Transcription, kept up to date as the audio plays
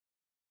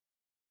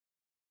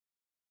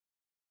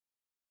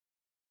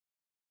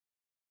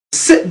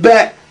sit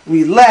back,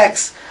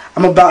 relax.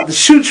 I'm about to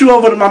shoot you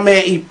over to my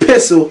man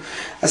E-pistle.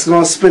 That's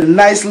going to spit a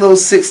nice little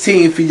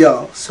 16 for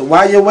y'all. So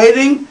while you're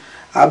waiting,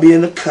 I'll be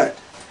in the cut,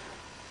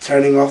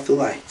 turning off the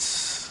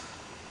lights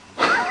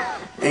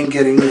and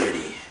getting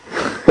ready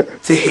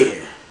to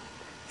hear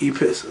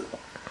E-pistle.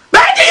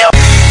 Back to you!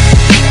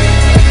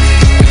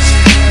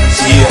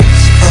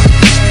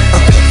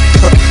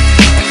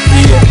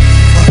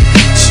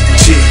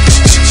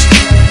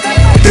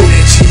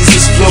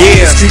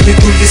 Yeah. Streaming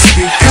through your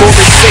speakers. For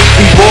his sake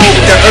we roll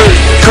with the earth.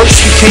 Curse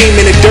we came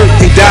in the dirt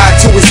and died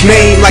to his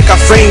name. Like our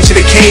frame should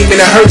have came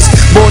in a hearse.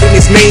 More than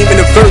his name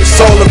in a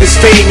verse. All of his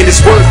fame and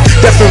his worth.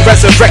 Death and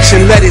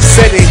resurrection, let it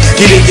set in.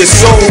 Get in your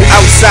soul.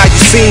 Outside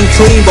you seem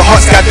clean, but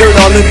hearts got dirt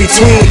all in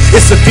between.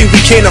 It's a few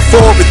we can't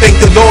afford, but thank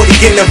the Lord he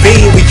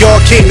intervened. We all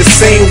came the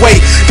same way.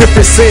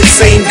 Different sins,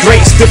 same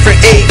grace. Different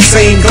age,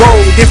 same goal.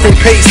 Different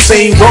pace,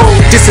 same road.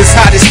 This is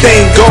how this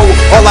thing go.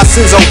 All our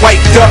sins are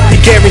wiped up. He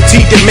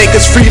guaranteed to make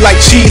us free like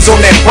cheese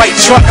on that white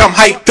truck. I'm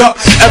hyped up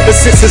ever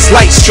since his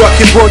light struck.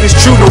 His word is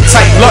true, no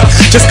tight luck.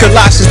 Just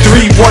Colossians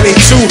 3, 1 and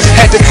 2.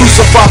 Had to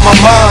crucify my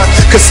mind,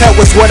 cause hell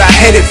was what I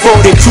headed for.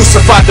 Then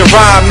crucified the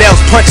rhyme. Nails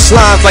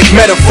punchlines like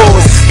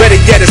metaphors. Better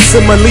yet a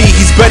simile.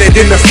 He's better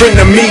than a friend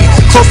of me.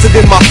 Closer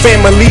than my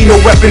family. No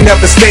weapon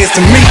ever stands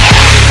to me.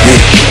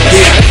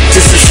 Yeah,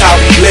 this is how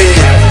we live.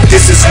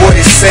 This is what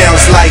it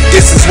sounds like.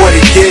 This is what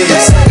it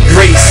gives.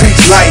 Grace,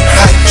 light,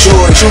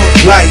 joy,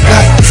 light,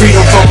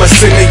 freedom from a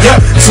sinner,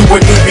 to a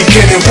new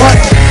beginning.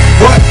 What?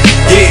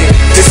 Yeah,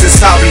 this is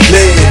how we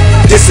live.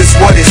 This is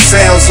what it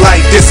sounds like.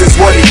 This is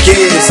what it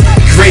gives.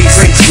 Grace,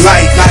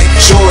 light,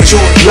 joy,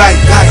 light,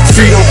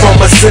 freedom from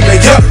a sinner,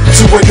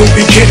 to a new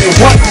beginning.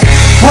 What?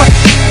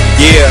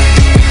 Yeah.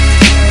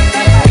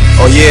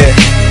 Oh yeah,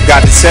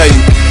 got to tell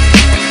you,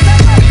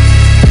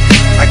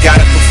 I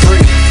gotta